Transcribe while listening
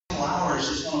hours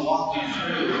just want to walk you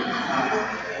through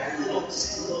a little bit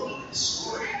of the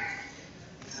story.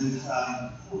 And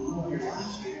I don't know why you're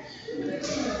laughing.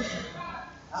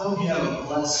 I hope you have a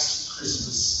blessed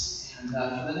Christmas. And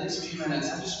for the next few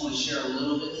minutes, I just want to share a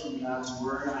little bit from God's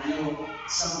Word. I know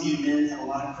some of you men have a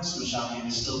lot of Christmas shopping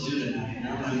to still do tonight, and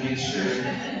I want to make sure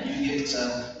you get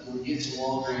to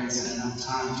Walgreens in enough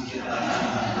time to get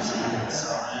that done tonight. So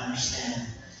I understand.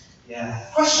 Yeah.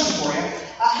 Question for you.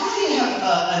 How do you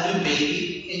have a new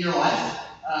baby in your life?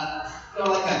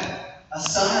 Like a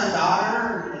son or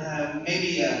daughter,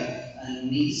 maybe a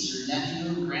niece or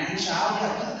nephew, grandchild?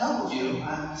 Yeah, a couple of you.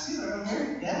 I see that over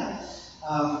here. Yeah.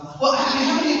 Well,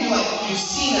 how many of you, you've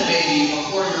seen a baby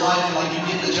before in your life and, you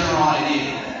get the general idea?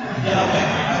 Yeah, okay.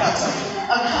 I thought so.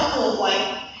 A couple,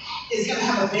 is going to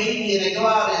have a baby and they go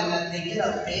out and they get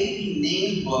a baby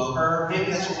name book, or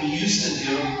maybe that's what we used to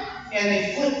do, and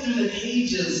they flip through the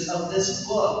pages of this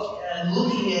book and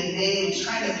looking at names,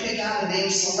 trying to pick out a name,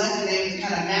 select a name that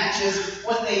kind of matches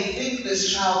what they think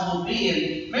this child will be.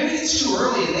 And maybe it's too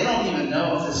early and they don't even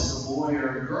know if this is a boy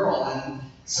or a girl. And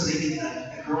so they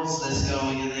get the girls list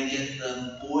going and they get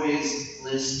the boys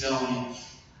list going.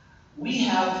 We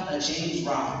have a James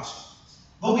Robert.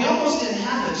 But we almost didn't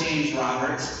have a James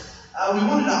Robert. We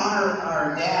wanted to honor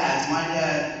our dads, my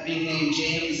dad being named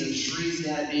James and Shree's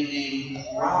dad being named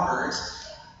Robert.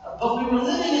 But we were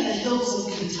living in the hills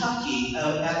of Kentucky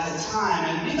at the time,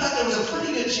 and we thought there was a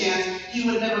pretty good chance he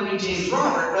would never be James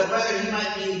Robert, but rather he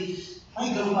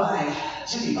might go by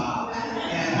Jimmy Bob.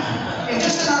 And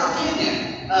just in our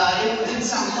opinion, it didn't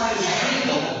sound quite as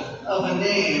regal of a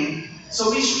name. So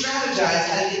we strategized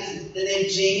how to get the name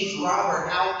James Robert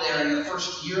out there in the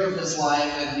first year of his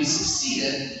life, and we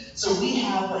succeeded. So we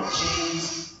have a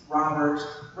James Robert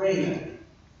Raven.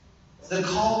 The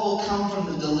call will come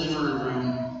from the delivery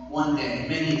room one day,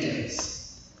 many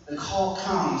days. The call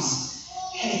comes,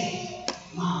 hey,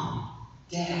 Mom,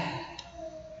 Dad,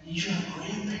 you're a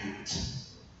grandparent.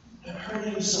 Her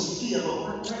name is Sophia, but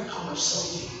we're going to call her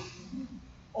Sophie.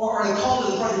 Or the call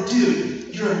to the brother,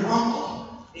 dude, you're an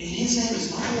uncle. His name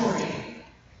is Corey.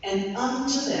 And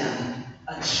unto them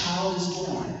a child is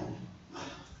born.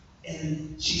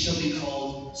 And she shall be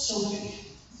called Sophie.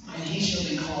 And he shall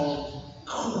be called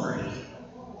Corey.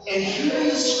 And here in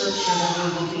the scripture that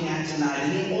we're looking at tonight,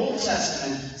 in the Old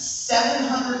Testament,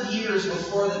 700 years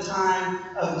before the time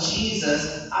of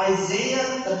Jesus,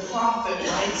 Isaiah the prophet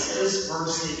writes this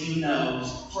verse that you know.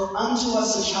 For unto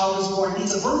us a child is born.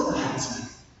 It's a birth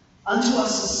announcement. Unto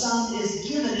us a son is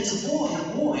given. It's a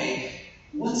boy.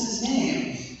 What's his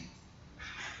name?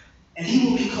 And he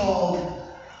will be called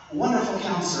Wonderful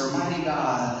Counselor, Mighty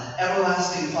God,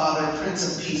 Everlasting Father,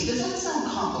 Prince of Peace. Does that sound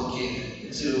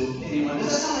complicated to anyone? Does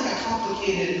that sound like a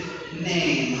complicated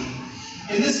name?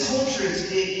 In this culture,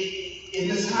 in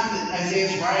this time that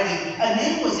Isaiah's writing, a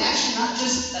name was actually not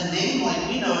just a name like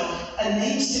we know it. A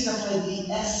name signified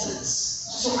the essence.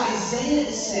 So Isaiah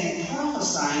is saying,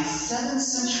 prophesying 7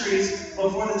 centuries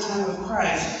before the time of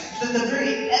Christ, that the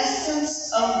very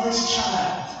essence of this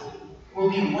child will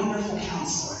be Wonderful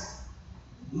Counselor,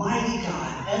 Mighty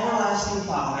God, Everlasting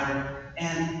Father,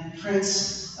 and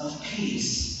Prince of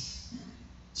Peace.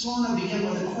 So I want to begin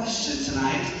with a question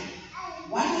tonight.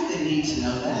 Why did they need to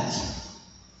know that?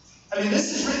 I mean,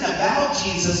 this is written about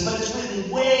Jesus, but it's written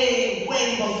way,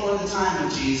 way before the time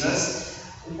of Jesus.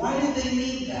 Why did they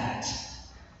need that?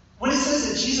 When it says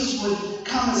that Jesus would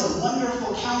come as a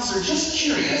wonderful counselor, just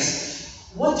curious,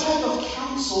 what type of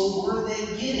counsel were they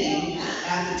getting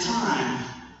at the time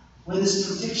when this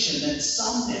prediction that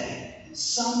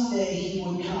someday he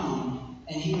would come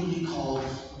and he would be called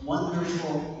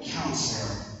Wonderful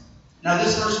Counselor? Now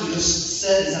this verse we just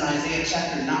said is in Isaiah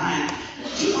chapter 9.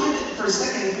 Do you mind for a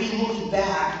second if we look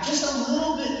back just a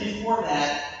little bit before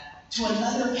that to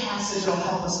another passage that will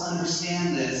help us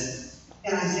understand this?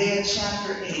 In Isaiah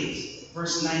chapter 8,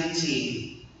 verse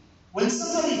 19. When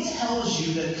somebody tells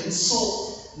you to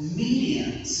consult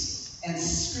mediums and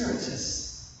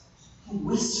spiritists who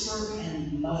whisper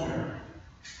and mutter,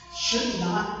 should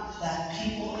not that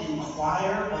people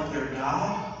inquire of their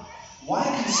God? Why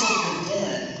consult the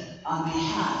dead on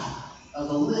behalf of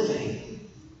the living?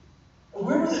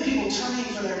 Where were the people turning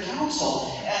for their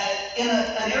counsel? In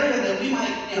an area that we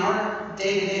might, in our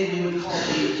day-to-day, we would call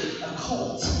the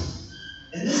occult.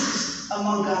 And this is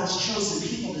among God's chosen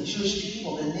people, the Jewish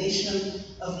people, the nation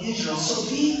of Israel. So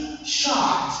be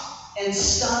shocked and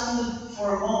stunned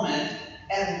for a moment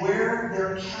at where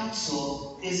their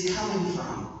counsel is coming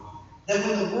from. That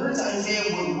when the words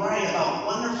Isaiah would write about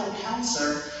Wonderful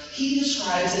Counselor, he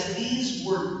describes that these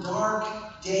were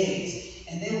dark days.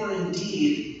 And they were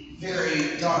indeed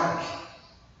very dark.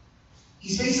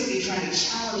 He's basically trying to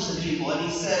challenge the people, and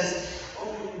he says,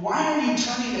 why are you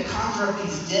turning to conjure up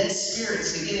these dead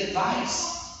spirits to get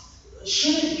advice?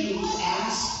 Shouldn't you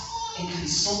ask and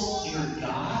consult your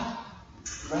God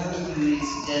rather than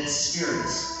these dead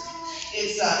spirits?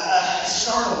 It's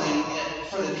startling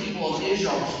for the people of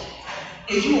Israel.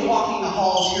 If you were walking the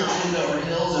halls here at Windover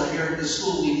Hills or here at the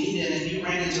school we meet in, and you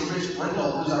ran into Rich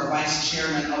Brindle, who's our vice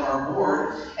chairman of our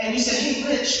board, and you said, hey,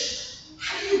 Rich,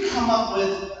 how do you come up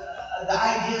with the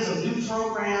ideas of new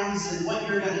programs and what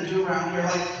you're going to do around here,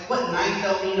 like what night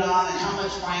they'll meet on and how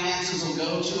much finances will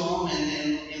go to them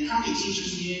and how many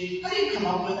teachers you need? How do you come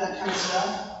up with that kind of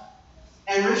stuff?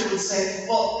 And Rich would say,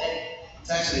 well, it's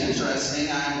actually interesting.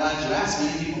 I'm glad you asked.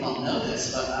 Many people don't know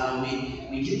this, but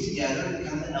we get together,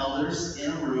 kind of the elders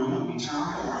in a room, and we turn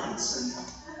on the lights.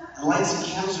 And the lights and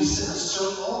candles, we sit in a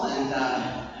circle, and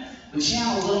we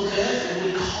chant a little bit, and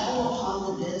we call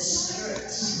upon the dead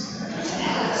spirits to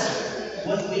ask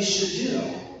what we should do.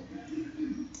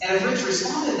 And if Rich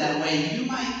responded that way, you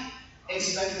might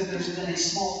expect that there's been a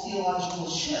small theological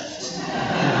shift in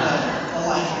the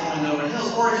life of Windover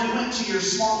Hills. Or if you went to your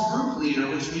small group leader,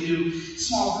 which we do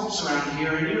small groups around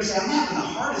here, and you would say, I'm having the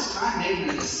hardest time making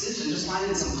a decision, just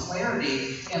finding some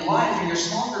clarity in life. And your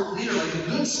small group leader, like a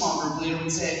good small group leader,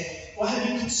 would say, well,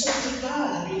 have you consulted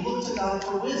God? Have you looked to God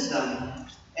for wisdom?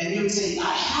 And you would say,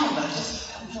 I have, but I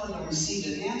just haven't felt like I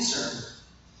received an answer.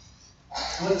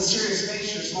 And with a serious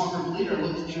face, your small group leader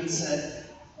looked at you and said,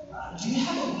 do you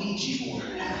have a Ouija board?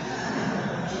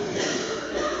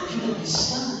 You would be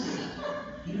stunned.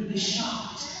 You would be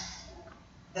shocked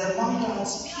that among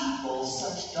God's people,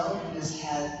 such darkness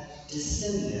had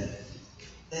descended,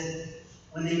 that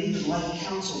when they needed light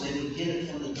counsel, they would get it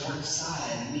from the dark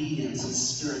side, mediums and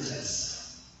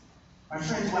spiritists. My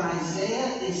friends, when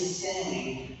Isaiah is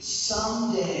saying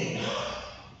someday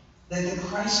that the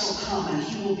Christ will come and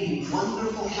he will be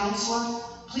wonderful counselor,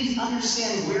 please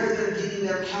understand where they're getting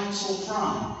their counsel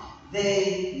from.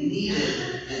 They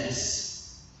needed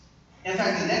this. In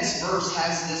fact, the next verse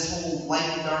has this whole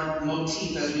light-dark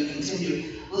motif as we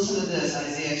continue. Listen to this,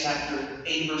 Isaiah chapter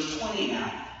 8, verse 20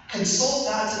 now. Consult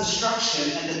God's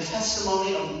instruction and the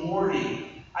testimony of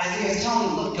warning. Isaiah is telling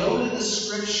them, look, go to the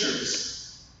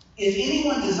scriptures. If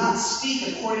anyone does not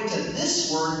speak according to this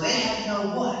word, they have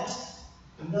no what?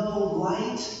 No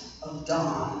light of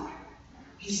dawn.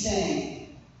 He's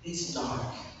saying, it's dark.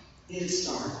 It's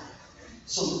dark.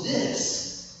 So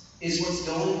this is what's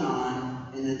going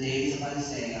on in the days of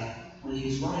Isaiah when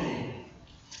he's writing.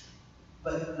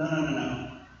 But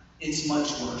no. It's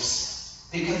much worse.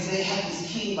 Because they had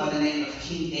this king by the name of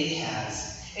King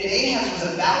Ahaz. And Ahaz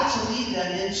was about to lead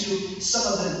them into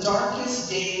some of the darkest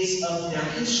days of their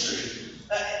history.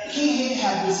 King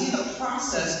Ahaz was in the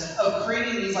process of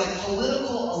creating these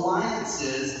political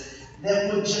alliances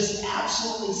that would just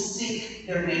absolutely sink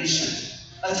their nation.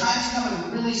 A time's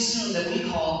coming really soon that we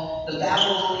call the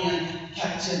Babylonian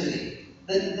captivity.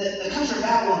 The country of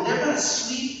Babylon, they're going to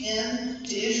sweep in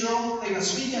to Israel, they're going to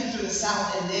sweep in through the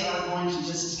south, and they are going to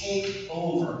just take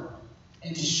over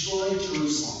and destroy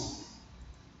Jerusalem.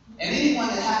 And anyone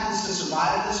that happens to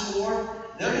survive this war,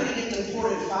 they're going to get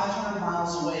deported 500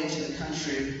 miles away to the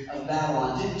country of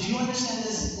Babylon. Do you understand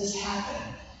this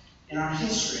happened in our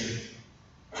history?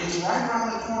 It's right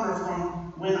around the corner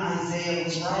from when Isaiah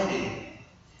was writing.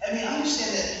 I mean,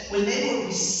 understand that when they were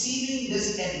receiving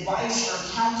this advice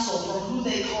or counsel from who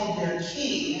they called their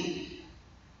king,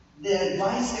 the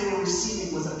advice they were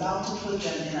receiving was about to put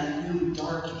them in a new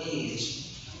dark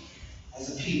age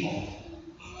as a people.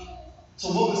 So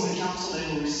what was the counsel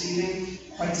they were receiving?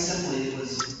 Quite simply, it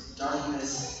was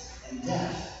darkness and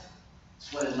death.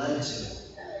 That's what it led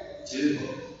to. Dude,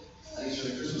 thanks for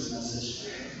the Christmas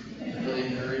message. Really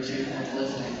encouraging,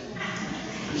 uplifting.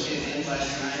 Appreciate the invite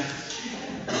tonight.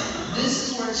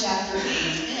 This is where chapter 8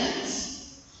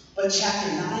 ends. But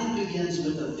chapter 9 begins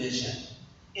with a vision.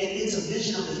 It's a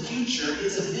vision of the future.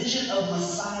 It's a vision of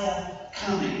Messiah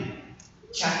coming.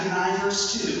 Chapter 9,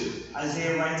 verse 2,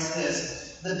 Isaiah writes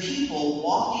this: the people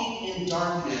walking in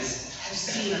darkness have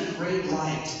seen a great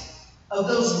light. Of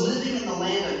those living in the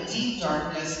land of deep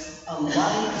darkness, a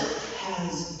light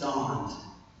has dawned.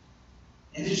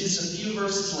 And then just a few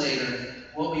verses later,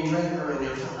 what we read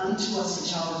earlier, for unto us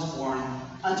a child is born,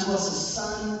 unto us a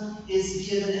son is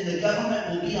given, and the government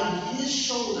will be on his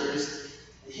shoulders,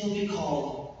 and he'll be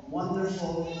called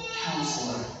Wonderful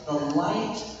Counselor. The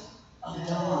light of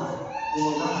dawn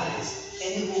will arise,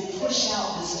 and it will push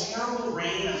out this terrible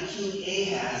reign of King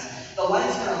Ahaz. The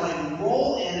light's going to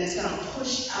roll in, it's going to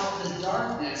push out the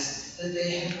darkness that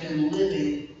they have been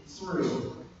living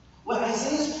through. What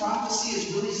Isaiah's prophecy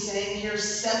is really saying here,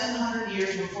 700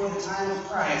 years before the time of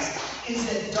Christ, is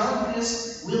that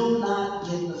darkness will not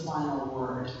get the final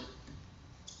word.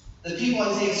 The people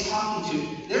Isaiah is talking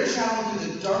to, they're traveling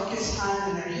through the darkest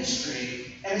time in their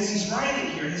history. And as he's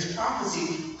writing here, his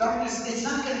prophecy, darkness, it's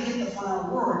not going to get the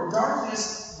final word.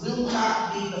 Darkness will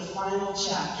not be the final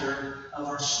chapter of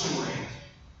our story.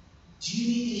 Do you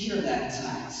need to hear that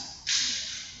tonight?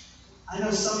 I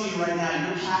know some of you right now,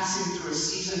 you're passing through a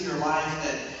season of your life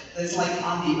that's like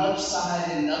on the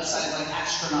upside, and the upside is like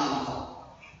astronomical.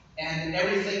 And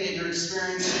everything that you're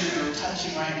experiencing or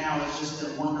touching right now has just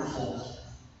been wonderful.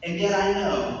 And yet I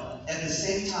know, at the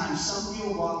same time, some of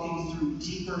you are walking through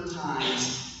deeper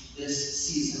times this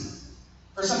season.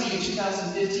 For some of you,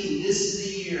 2015, this is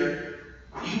the year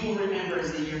you will remember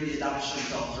as the year the adoption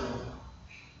fell through.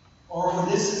 Or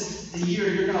this is the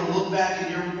year you're going to look back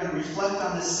and you're going to reflect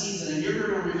on this season, and you're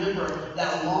going to remember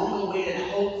that long-awaited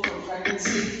hope for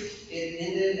pregnancy. It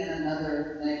ended in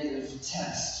another negative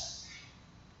test.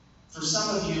 For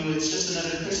some of you, it's just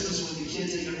another Christmas with the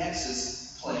kids at your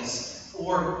ex's place.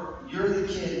 Or you're the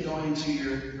kid going to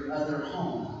your other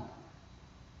home.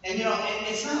 And you know,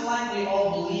 it's not like we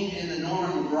all believe in the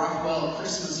Norman Rockwell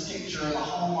Christmas picture or the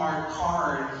Hallmark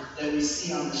card that we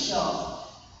see on the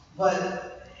shelf.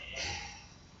 But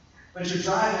you're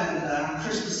driving on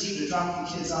Christmas Eve to drop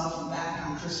the kids off and back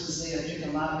on Christmas Day to pick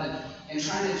them up and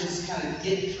trying to just kind of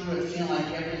get through it feeling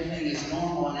like everything is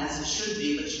normal and as it should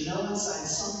be. But you know inside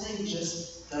something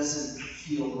just doesn't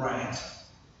feel right.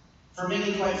 For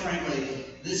many, quite frankly,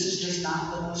 this is just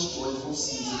not the most joyful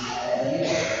season of the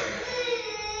year.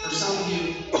 For some of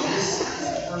you, this is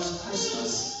the first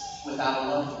Christmas without a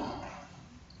loved one.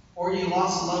 Or you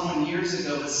lost a loved one years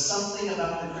ago, but something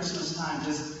about the Christmas time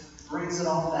just brings it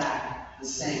all back the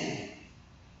same.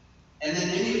 And then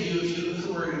many of you,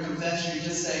 who are in confession, you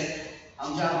just say,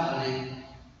 I'm job hunting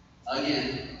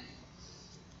again.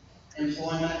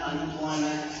 Employment,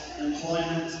 unemployment,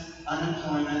 employment,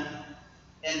 unemployment.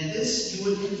 And this, you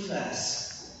would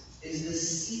confess, is the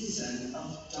season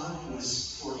of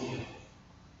darkness for you.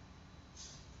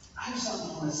 I have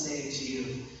something I want to say to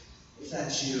you, if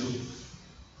that's you.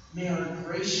 May our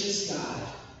gracious God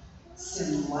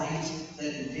send light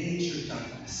that invades your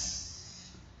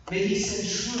darkness. May He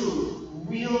send true,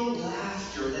 real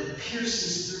laughter that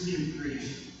pierces through your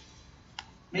grief.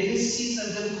 May this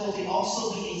season of difficulty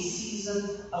also be a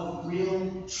season of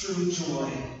real, true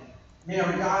joy. May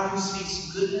our God who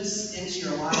speaks goodness into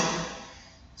your life,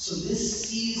 so this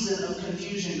season of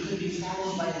confusion could be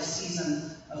followed by a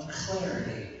season of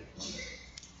clarity.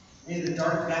 May the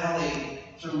dark valley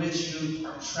through which you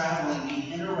are traveling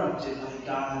be interrupted by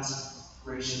God's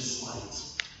gracious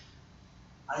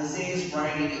light. Isaiah is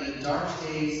writing in the dark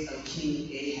days of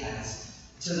King Ahaz.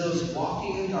 To those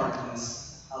walking in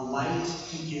darkness, a light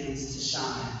begins to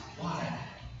shine. Why?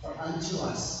 For unto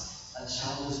us a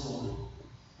child is born.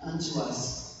 Unto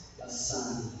us a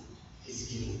son is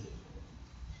given.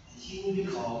 And He will be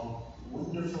called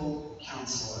Wonderful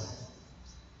Counselor.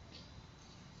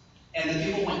 And the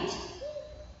people went.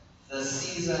 The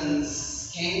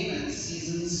seasons came and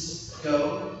seasons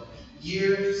go.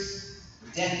 Years,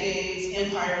 decades,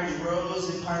 empires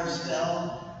rose, empires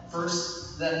fell.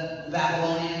 First the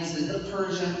Babylonians, then the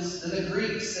Persians, then the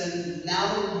Greeks, and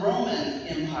now the Roman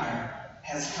Empire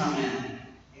has come in.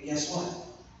 And guess what?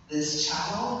 This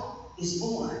child is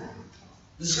born.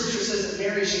 The scripture says that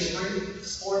Mary shall bring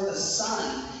forth a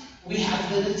son. We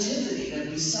have the nativity that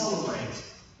we celebrate.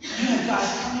 You have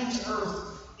God coming to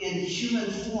earth in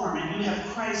human form, and you have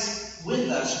Christ with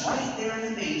us right there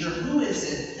in the manger. Who is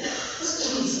it?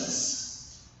 It's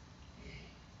Jesus.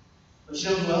 But you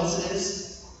know who else it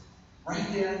is? Right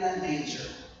there in that manger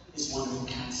is Wonderful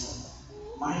Counselor,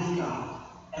 Mighty God,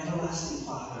 Everlasting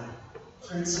Father,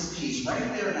 Prince of Peace. Right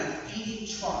there in that feeding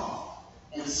trough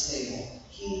in the stable.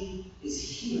 He is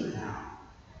here now.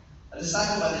 A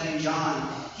disciple by the name of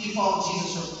John, he followed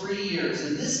Jesus for 3 years,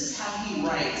 and this is how he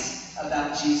writes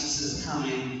about Jesus'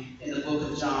 coming in the book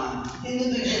of John. In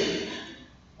the beginning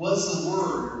was the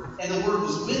Word, and the Word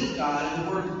was with God, and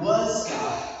the Word was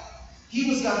God. He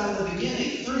was God in the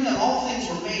beginning. Through Him all things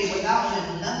were made. Without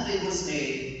Him nothing was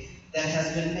made that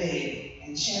has been made.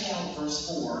 And check out verse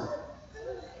 4.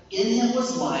 In Him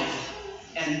was life,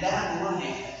 and that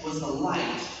life was the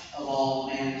light of all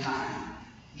mankind.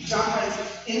 John writes,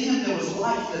 in Him there was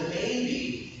life, the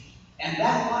baby, and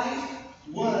that life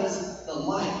was the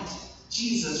light.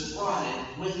 Jesus brought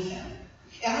it with Him.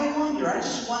 And I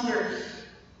just wonder,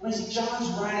 when John's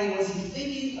writing, was he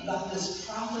thinking about this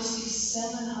prophecy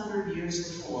 700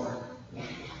 years before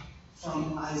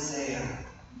from Isaiah?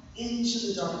 Into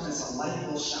the darkness a light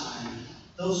will shine.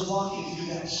 Those walking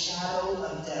through that shadow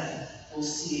of death, will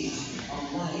see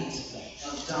a light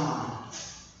of dawn.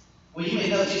 Well, you may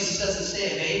know Jesus doesn't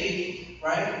stay a baby,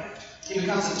 right? He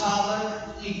becomes a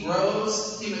toddler, he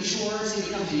grows, he matures, he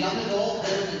becomes a young adult,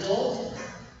 then an adult.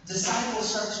 Disciples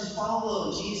start to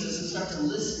follow Jesus and start to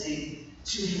listening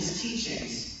to his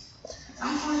teachings.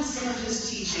 I find some of his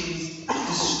teachings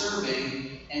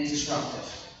disturbing and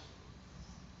disruptive.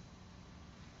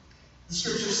 The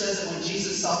scripture says that when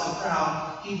Jesus saw the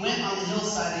crowd, he went on the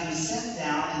hillside and he sat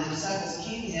down, and the disciples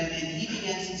came to him, and he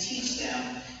began to teach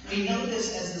them. We know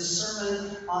this as the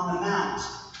Sermon on the Mount.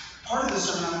 Part of the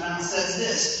Sermon on the Mount says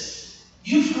this: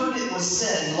 "You've heard it was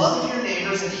said, love your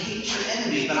neighbors and hate your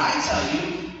enemy. But I tell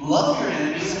you, love your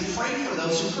enemies and pray for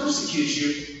those who persecute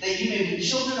you, that you may be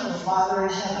children of the Father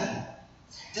in heaven."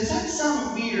 Does that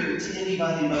sound weird to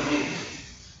anybody but me?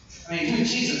 I mean, you're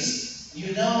Jesus.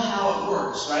 You know how it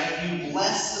works, right? You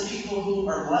bless the people who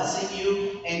are blessing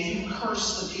you, and you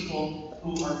curse the people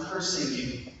who are cursing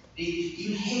you.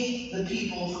 You hate the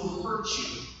people who hurt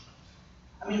you.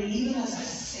 I mean, even as I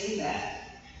say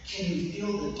that, can you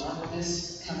feel the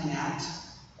darkness coming out?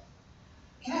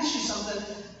 Can I ask you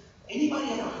something?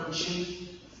 Anybody ever hurt you?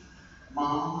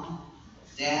 Mom,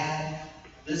 dad,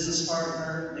 business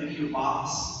partner, maybe your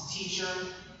boss, teacher,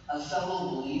 a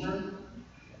fellow believer,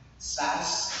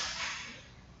 spouse?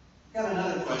 Got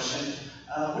another question.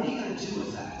 What are you going to do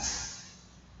with that?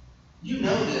 You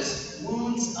know this.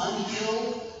 Wounds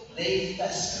unhealed, they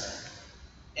fester.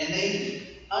 And they,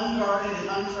 unguarded and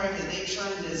uncorrected, they turn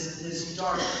this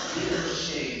dark, bitter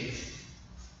shade.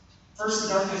 First,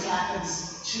 the darkness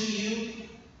happens to you,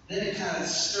 then it kind of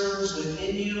stirs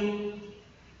within you,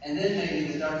 and then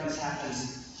maybe the darkness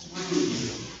happens through you.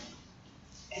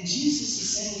 And Jesus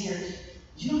is saying here,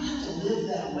 you don't have to live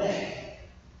that way.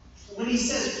 When he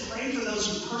says, pray for those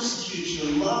who persecute you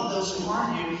and love those who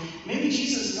harm you, maybe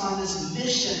Jesus is on this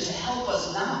mission to help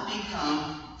us not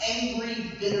become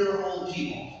angry, bitter old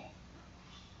people.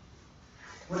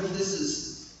 What if this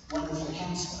is Wonderful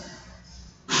Counselor?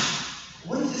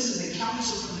 What if this is a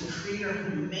counsel from the Creator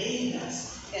who made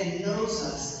us and knows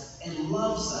us and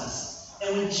loves us?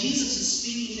 And when Jesus is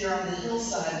speaking there on the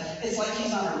hillside, it's like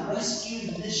he's on a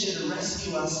rescue mission to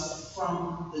rescue us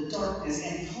from the darkness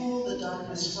and pull the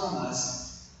darkness from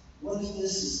us. What if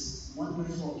this is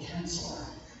Wonderful Counselor?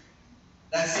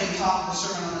 That same talk, the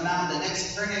Sermon on the Mount, the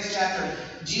very next chapter,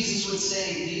 Jesus would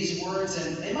say these words,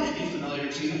 and they might be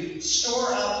familiar to you: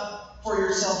 store up for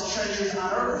yourself treasures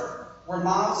on earth, where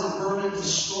moths and vermin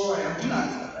destroy,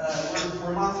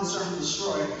 where moths and vermin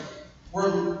destroy,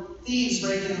 where thieves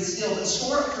break in and steal. But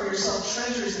store up for yourself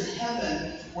treasures in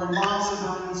heaven, where moths and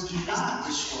vermin do not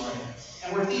destroy,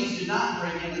 and where thieves do not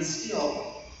break in and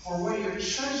steal. For where your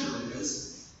treasure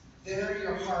is, there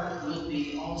your heart will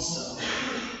be also.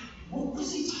 What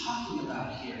was he talking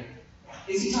about here?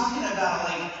 Is he talking about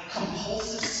like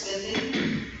compulsive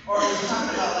spending? Or is he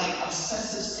talking about like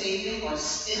obsessive saving or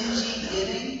stingy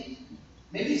giving?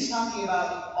 Maybe he's talking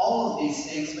about all of these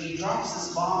things, but he drops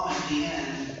this bomb at the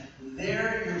end.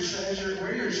 Where your treasure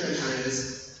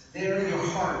is, there your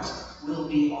heart will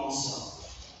be also.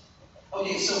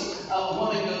 Okay, so a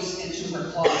woman goes into her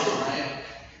closet, right?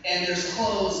 And there's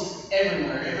clothes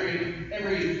everywhere.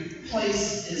 Every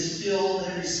place is filled.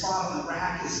 Every spot on the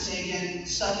rack is taken.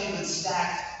 Stuff even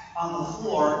stacked on the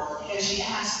floor. And she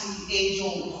asks the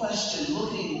age-old question,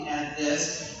 looking at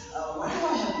this, why do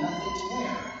I have nothing to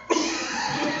wear?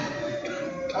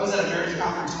 I was at a marriage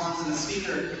conference once, and the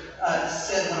speaker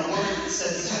said when a woman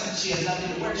says she has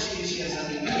nothing to wear, she means she has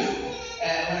nothing to do.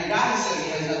 And when a guy says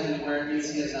he has nothing to wear, it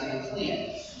means he has nothing to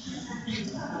clean.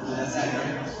 That's that,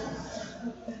 right?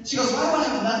 She goes, why do I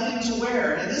have nothing to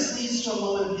wear? And this leads to a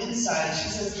moment of insight. She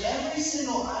says, every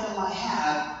single item I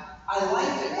have, I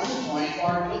liked at one point, or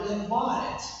I wouldn't have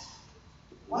bought it.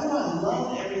 Why do I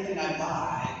love everything I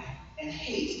buy and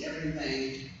hate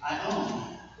everything I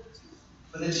own?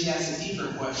 But then she asks a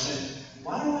deeper question.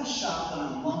 Why do I shop when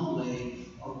I'm lonely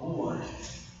or bored?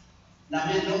 Now,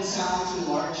 men, don't sound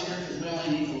too large here, because we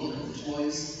only need to look at the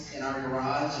toys in our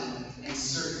garage and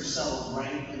insert yourself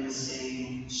right in the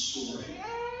same story.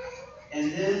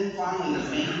 And then finally, the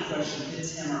main question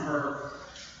hits him or her.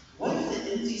 What if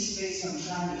the empty space I'm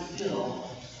trying to fill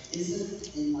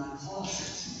isn't in my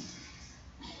closet?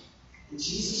 And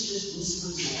Jesus just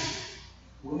whispers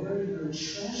in, where your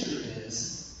treasure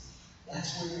is,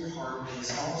 that's where your heart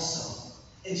is also.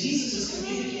 And Jesus is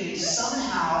communicating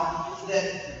somehow that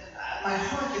my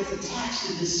heart gets attached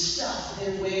to this stuff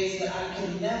in ways that I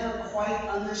can never quite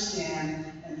understand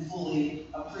and fully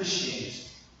appreciate.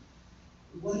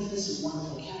 What if this is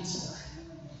Wonderful Counselor?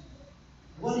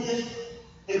 What if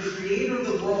the Creator of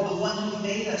the world, the one who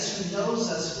made us, who knows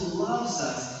us, who loves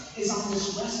us, is on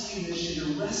this rescue mission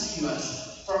to rescue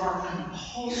us from our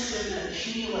compulsive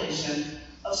accumulation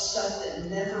of stuff that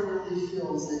never really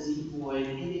fills the deep void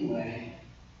anyway.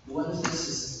 What if this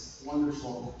is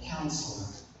wonderful counselor?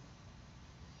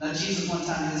 Now, Jesus, one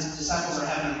time, his disciples are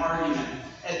having an argument.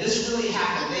 And this really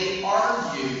happened. They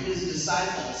argued, his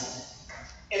disciples.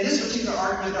 In this particular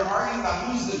argument, they're arguing about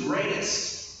who's the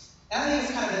greatest. And I think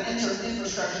it's kind of an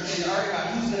infrastructure thing. They're arguing about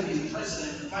who's going to be the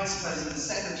president, the vice president, the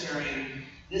secretary, and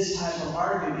this type of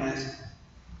argument.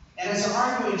 And as they're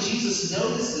arguing, Jesus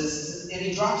notices, and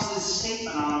he drops this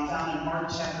statement on them found in Mark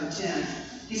chapter 10.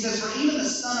 He says, "For even the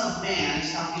Son of Man,"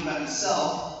 he's talking about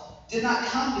himself, "did not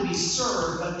come to be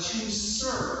served, but to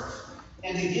serve,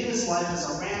 and to give his life as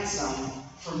a ransom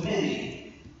for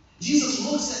many." Jesus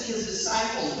looks at his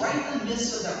disciples right in the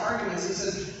midst of their arguments. He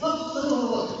says,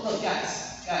 look, guys.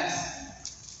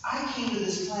 I came to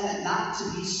this planet not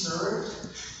to be served,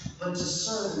 but to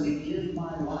serve and to give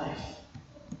my life.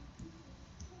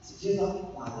 To give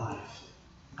up my life.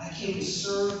 I came to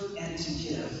serve and to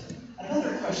give.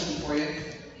 Another question for you.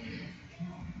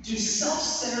 Do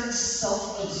self-centered,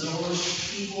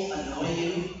 self-absorbed people annoy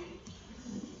you?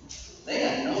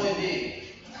 They annoy me.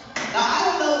 Now, I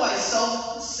don't know why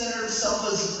self-centered,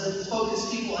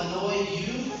 self-focused people annoy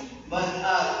you, but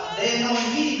they annoy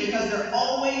me because they're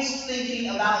always thinking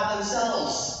about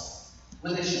themselves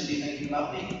when they should be thinking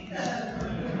about me.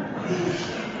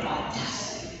 The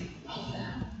audacity of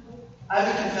them. I have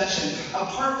a confession.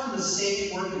 Apart from the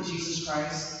saving work of Jesus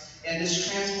Christ and this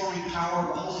transforming power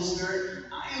of the Holy Spirit,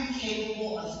 I am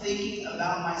capable of thinking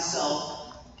about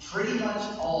myself pretty much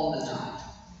all the time.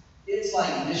 It's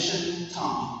like Mission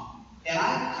Tom. And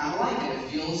I kind of like it. It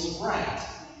feels right.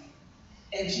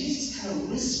 And Jesus kind of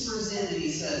whispers in and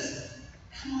he says,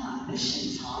 "Come on,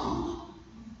 Mission Tom."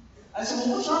 I said,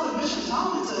 "Well, what's wrong with Mission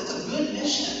Tom? It's a good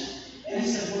mission." And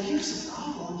he said, "Well, here's the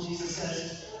problem." Jesus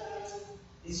says,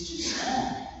 "It's too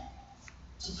small.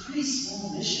 It's a pretty small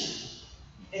mission."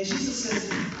 And Jesus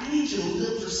says, "I need you to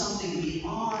live for something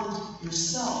beyond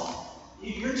yourself.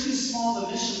 You're too small of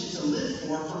a mission to live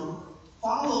for.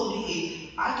 Follow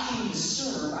me. I came to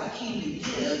serve. I came to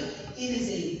give. It is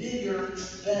a bigger,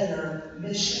 better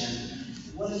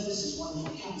mission." What if this is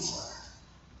wonderful counselor?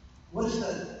 What if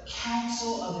the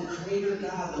counsel of the Creator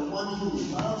God, the one who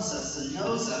loves us and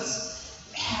knows us,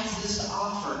 has this to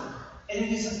offer? And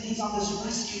he's on this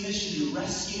rescue mission to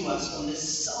rescue us from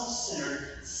this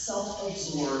self-centered,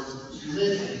 self-absorbed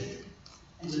living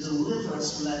and to deliver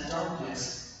us from that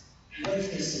darkness. What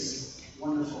if this is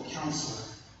wonderful counselor?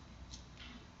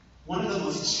 One of the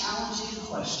most challenging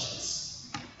questions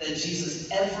that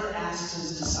Jesus ever asked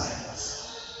his disciples: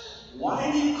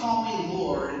 "Why do you call me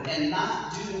Lord and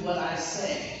not do what I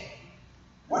say?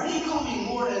 Why do you call me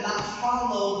Lord and not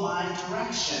follow my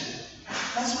direction?"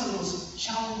 That's one of the most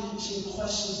challenging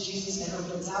questions Jesus ever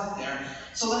puts out there.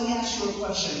 So let me ask you a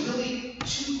question, really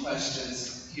two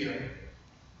questions here.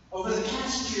 Over the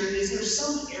past year, is there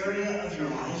some area of your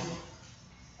life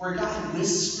where God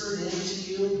whispered into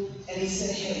you and he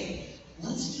said, "Hey,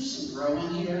 let's do some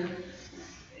growing here"?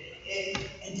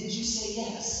 And did you say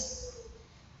yes?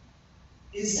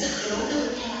 Is it over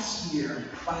the past year,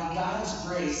 by God's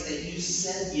grace, that you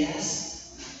said yes?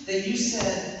 That you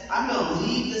said, "I'm going to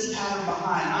leave this pattern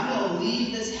behind. I'm going to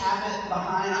leave this habit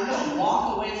behind. I'm going to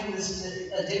walk away from this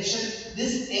addiction.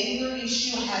 This anger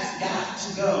issue has got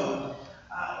to go.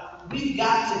 We've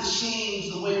got to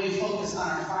change the way we focus on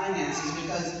our finances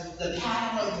because the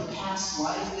pattern of the past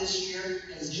life this year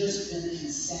has just been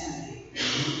insanity."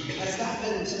 Has God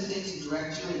been attempting to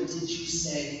direct you, and did you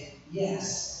say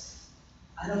yes?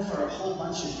 I know for a whole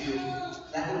bunch of you,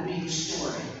 that would be your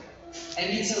story.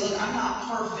 And you'd say, "Look, I'm not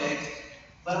perfect,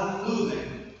 but I'm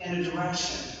moving in a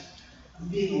direction. I'm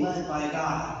being led by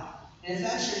God." And if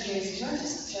that's your case, can I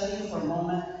just tell you for a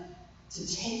moment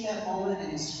to take that moment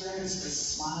and experience the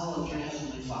smile of your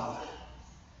Heavenly Father.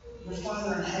 Your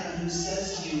Father in heaven who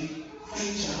says to you,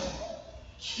 "Great job.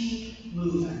 Keep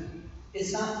moving."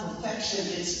 It's not perfection,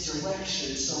 it's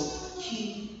direction. So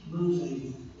keep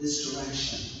moving this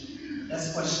direction.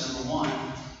 That's question number one.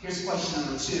 Here's question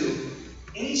number two.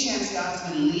 Any chance God's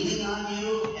been leaning on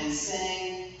you and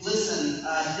saying, "Listen,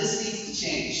 this needs to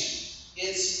change.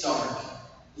 It's dark,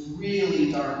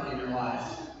 really dark in your life.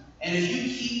 And if you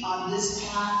keep on this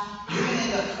path, you're going to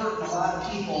end up hurting a lot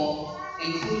of people,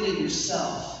 including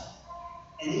yourself."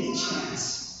 And any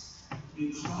chance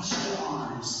you crossed your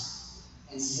arms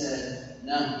and said,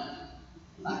 "No,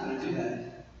 I'm not going to do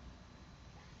that.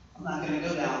 I'm not going to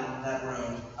go down that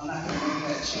road. I'm not going to make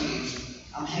that change.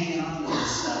 I'm hanging on to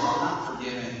this stuff. I'm not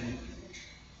forgiving."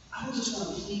 I would just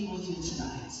want to plead with you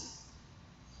tonight.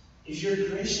 If your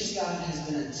gracious God has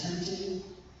been attempting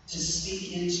to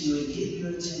speak into you and get your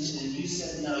attention and you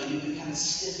said no, you've been kind of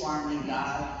stiff-arming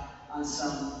God on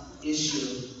some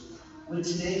issue, would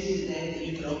today be the day that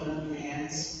you could open up your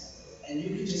hands and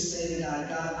you could just say to God,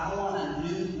 God, I want a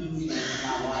new movement in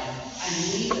my life. I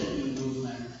need a new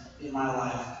movement in my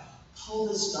life. Pull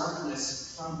this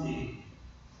darkness from me.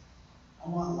 I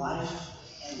want life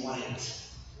and light.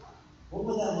 What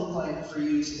would that look like for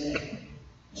you today?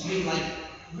 Do you mean like,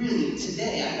 really,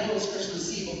 today? I know it's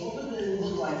Christmas Eve, but what would it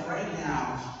look like right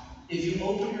now if you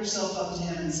open yourself up to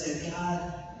Him and say,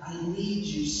 God, I need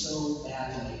you so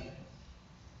badly?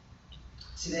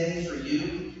 Today, for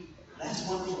you, that's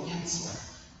Wonderful Counselor.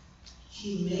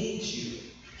 He made you.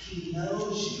 He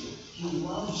knows you. He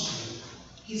loves you.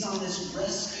 He's on this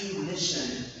rescue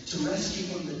mission to rescue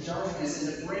from the darkness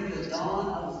and to bring the dawn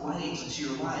of light to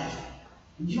your life.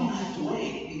 And you don't have to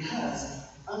wait, because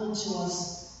unto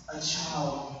us a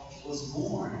child was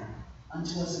born.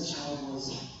 Unto us a child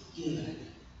was given.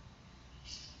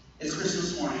 It's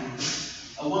Christmas morning.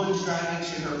 A woman's driving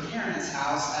to her parents'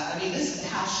 house. I mean, this is the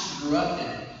house she grew up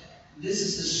in. This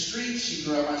is the street she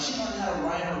grew up on. She learned how to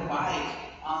ride her bike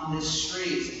on this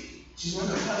street. She's with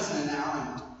her husband now,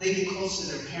 and they get close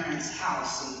to their parents'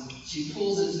 house, and she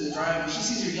pulls into the driveway. She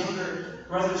sees her younger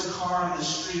brother's car on the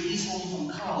street. He's home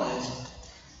from college.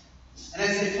 And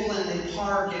as they pull in, they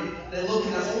park, and they look,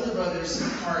 and their older brother's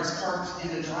car is parked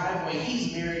in the driveway.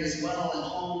 He's married as well, and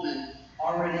home, and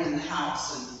already in the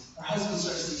house. And her husband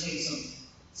starts to take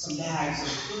some bags of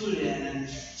food in, and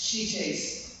she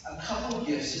takes a couple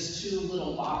gifts, just 2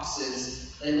 little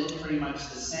boxes. They look pretty much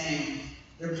the same.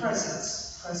 They're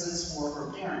presents for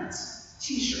her parents.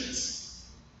 T-shirts.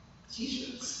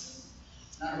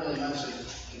 Not really much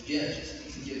of a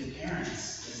gift to give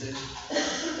parents, is it?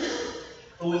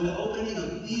 But with the opening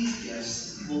of these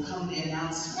gifts will come the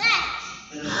announcement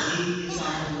that a baby is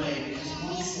on the way, because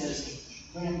one says,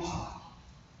 Grandpa,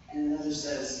 and another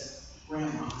says,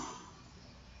 Grandma.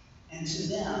 And to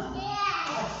them,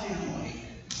 that family,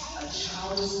 a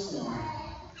child is born,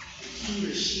 and he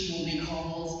or she will be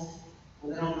called,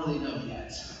 well, they don't really know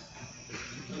yet,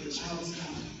 but the child is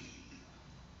coming.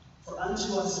 For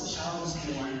unto us a child is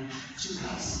born, to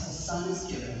us a son is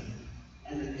given,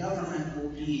 and the government will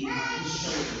be on his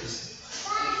shoulders,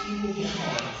 and he will be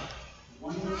called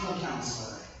Wonderful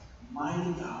Counselor,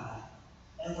 Mighty God,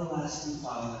 Everlasting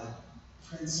Father,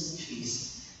 Prince of Peace.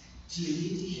 Do you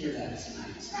need to hear that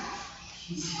tonight?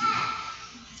 He's here.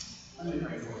 Let me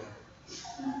pray for you.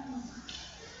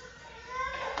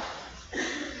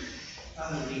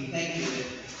 Father, we thank you that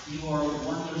you are a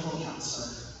wonderful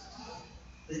counselor,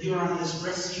 that you are on this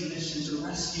rescue mission to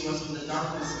rescue us from the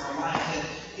darkness of our life, that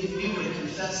if we were to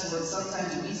confess, Lord,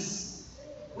 sometimes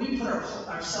we put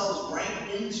ourselves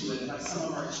right into it by some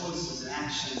of our choices and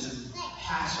actions and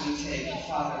paths we take. But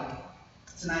Father,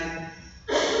 tonight,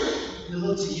 we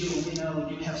look to you and we know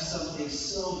you have something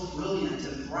so brilliant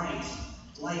and bright,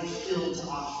 light-filled to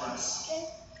offer us.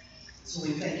 So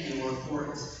we thank you, Lord,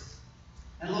 for it.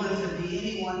 And Lord, if there be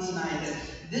anyone tonight that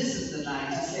this is the night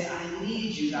to say, I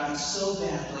need you, God, so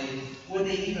badly, would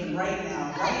they even right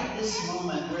now, right at this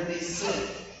moment where they sit,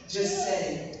 just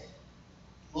say,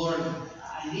 Lord,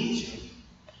 I need you.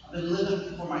 I've been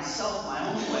living for myself my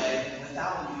own way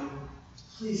without you.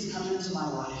 Please come into my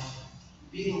life.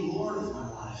 Be the Lord of my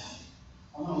life.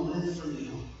 I want to live for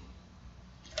you.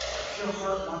 If your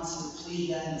heart wants to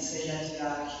plead that and say that to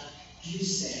God, you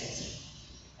say it.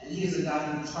 And He is a God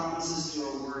who promises through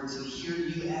a word to hear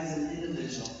you as an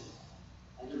individual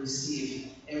and to receive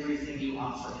everything you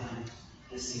offer Him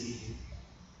this evening.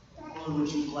 Lord,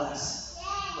 would you bless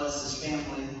this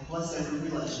family, bless every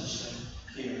relationship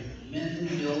here. Mend and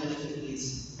build if it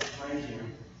needs right here.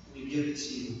 We give it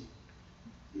to you.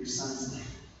 In your Son's name.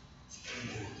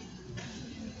 Amen.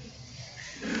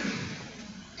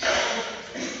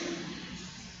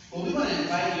 Well, we want to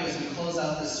invite you as we close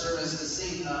out this service to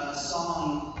sing a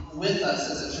song with us.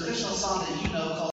 It's a traditional song that you know called